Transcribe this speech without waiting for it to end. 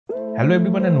Hello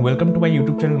everyone and welcome to my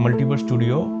YouTube channel MultiVerse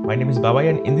Studio. My name is Babai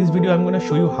and in this video I'm going to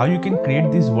show you how you can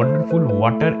create this wonderful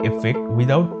water effect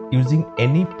without using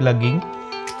any plugin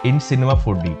in Cinema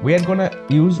 4D. We are going to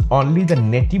use only the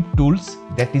native tools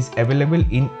that is available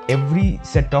in every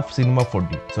set of Cinema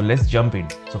 4D. So let's jump in.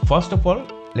 So first of all,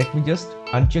 let me just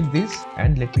uncheck this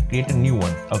and let me create a new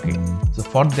one. Okay, so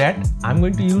for that I'm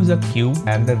going to use a cube,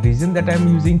 and the reason that I'm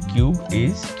using cube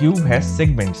is cube has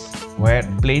segments where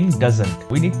plane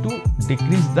doesn't. We need to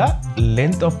decrease the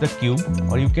length of the cube,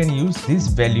 or you can use these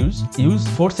values. Use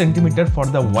 4 cm for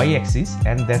the y-axis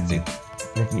and that's it.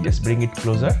 Let me just bring it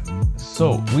closer.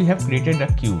 So we have created a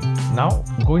cube. Now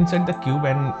go inside the cube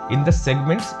and in the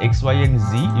segments X, Y and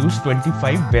Z, use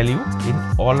 25 value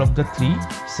in all of the 3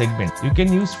 segments. You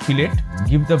can use fillet,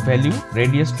 give the value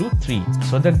radius to 3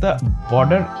 so that the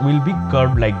border will be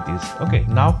curved like this. Okay,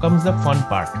 now comes the fun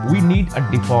part. We need a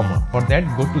deformer. For that,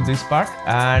 go to this part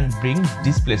and bring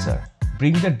displacer.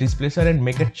 Bring the displacer and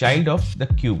make a child of the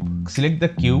cube. Select the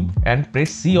cube and press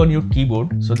C on your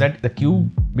keyboard so that the cube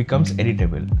becomes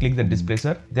editable. Click the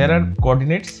displacer. There are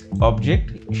coordinates,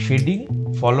 object,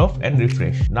 shading, fall off and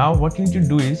refresh. Now what you need to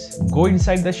do is go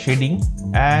inside the shading,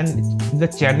 and in the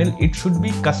channel it should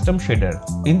be custom shader.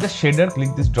 In the shader, click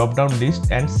this drop down list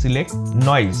and select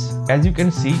noise. As you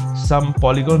can see, some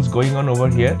polygons going on over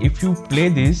here. If you play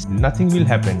this, nothing will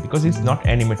happen because it's not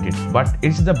animated, but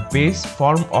it's the base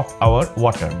form of our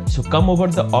water. So come over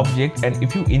the object, and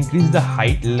if you increase the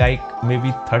height like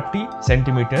maybe 30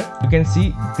 cm, you can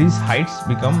see these heights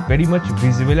become very much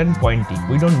visible and pointy.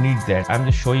 We don't need that. I'm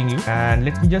just showing you, and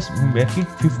let me just make it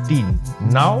 15.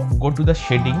 Now go to the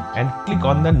shading and click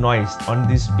on the noise on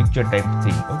this picture type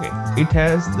thing. Okay, it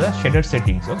has the shader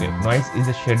settings. Okay, noise is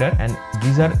a shader and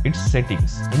these are its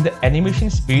settings. In the animation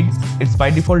speed, it's by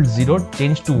default 0,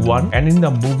 change to 1, and in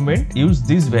the movement, use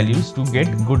these values to get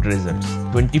good results.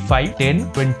 25,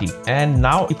 10, 20. And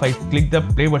now if I click the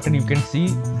play button, you can see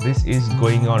this is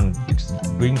going on. It's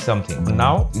doing something.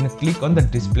 Now click on the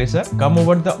displacer, come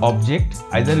over the object.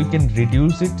 Either you can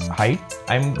reduce its height.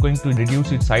 I'm going to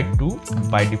reduce its height to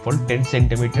by default 10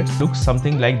 cm. Looks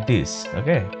something like this.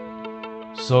 Okay,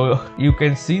 so you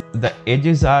can see the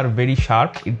edges are very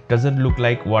sharp. It doesn't look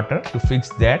like water. To fix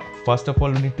that, first of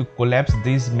all we need to collapse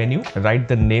this menu, write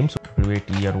the name, so create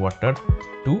your water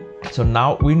 2. So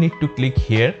now we need to click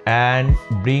here and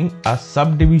bring a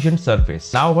subdivision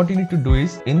surface. Now what you need to do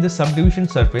is, in the subdivision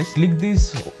surface, click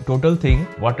this total thing,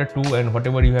 water 2 and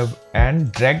whatever you have,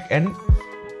 and drag and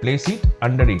place it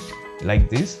under it like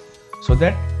this, so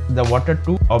that the water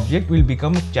 2 object will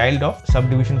become a child of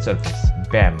subdivision surface.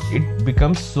 Bam, it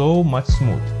becomes so much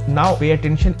smooth. Now pay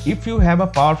attention. If you have a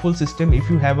powerful system, if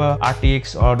you have a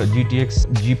RTX or a GTX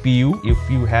GPU,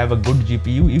 if you have a good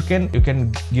GPU, you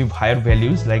can give higher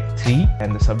values like 3,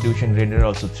 and the subdivision render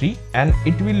also 3, and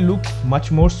it will look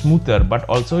much more smoother, but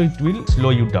also it will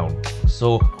slow you down.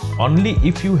 So only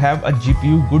if you have a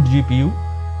GPU, good GPU,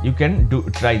 you can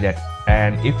try that.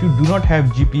 And if you do not have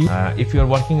GPU, if you are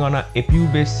working on a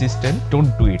APU based system,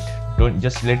 don't do it. Don't,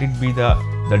 just let it be the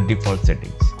default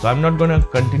settings. So I'm not gonna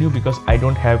continue because I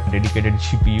don't have dedicated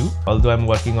GPU, although I'm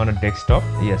working on a desktop.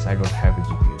 Yes, I don't have a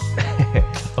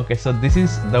GPU. Okay, so this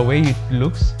is the way it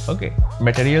looks. Okay,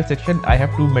 material section, I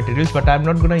have 2 materials, but I'm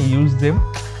not gonna use them.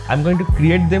 I'm going to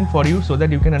create them for you so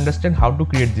that you can understand how to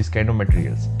create this kind of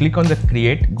materials. Click on the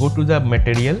create, go to the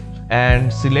material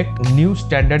and select new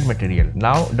standard material.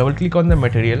 Now double click on the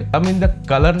material, come in the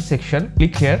color section,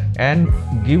 click here and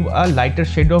give a lighter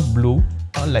shade of blue,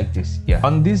 like this. Yeah,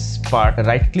 on this part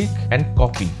right click and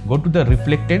copy. Go to the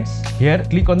reflectance, here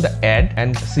click on the add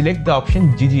and select the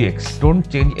option GGX. Don't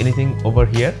change anything over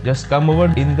here, just come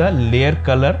over in the layer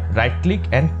color, right click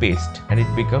and paste, and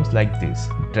it becomes like this.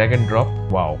 Drag and drop.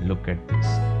 Wow, look at this.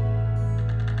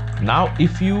 Now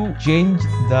if you change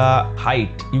the height,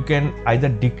 you can either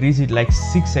decrease it like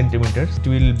 6 cm, it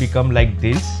will become like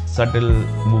this, subtle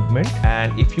movement,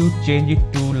 and if you change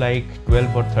it to like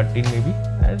 12 or 13 maybe,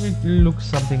 it will look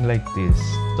something like this.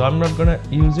 So I'm not gonna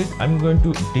use it. I'm going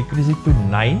to decrease it to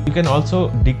 9. You can also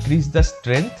decrease the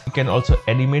strength. You can also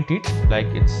animate it, like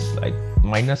it's like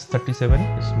 -37.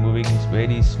 It's moving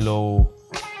very slow.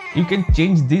 You can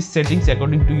change these settings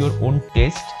according to your own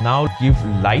taste. Now give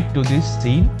light to this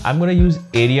scene. I'm gonna use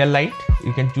area light.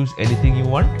 You can choose anything you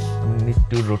want. I need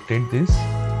to rotate this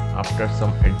after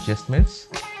some adjustments.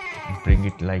 bring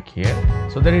it like here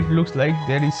so that it looks like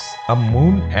there is a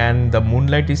moon and the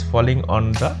moonlight is falling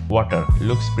on the water.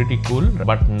 Looks pretty cool,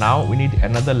 but now we need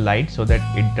another light so that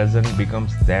it doesn't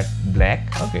becomes that black.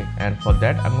 Okay, and for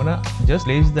that I'm gonna just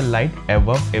place the light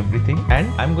above everything and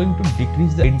I'm going to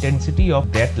decrease the intensity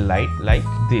of that light like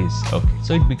this. Okay,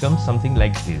 so it becomes something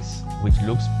like this, which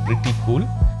looks pretty cool.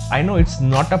 I know it's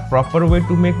not a proper way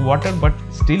to make water, but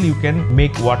still you can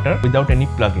make water without any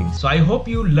plugins. So I hope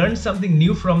you learned something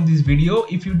new from this video.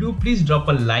 If you do, please drop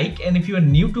a like, and if you are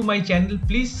new to my channel,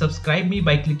 please subscribe me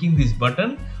by clicking this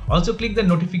button. Also click the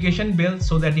notification bell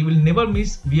so that you will never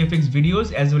miss VFX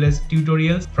videos as well as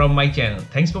tutorials from my channel.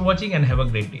 Thanks for watching and have a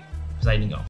great day. Signing off.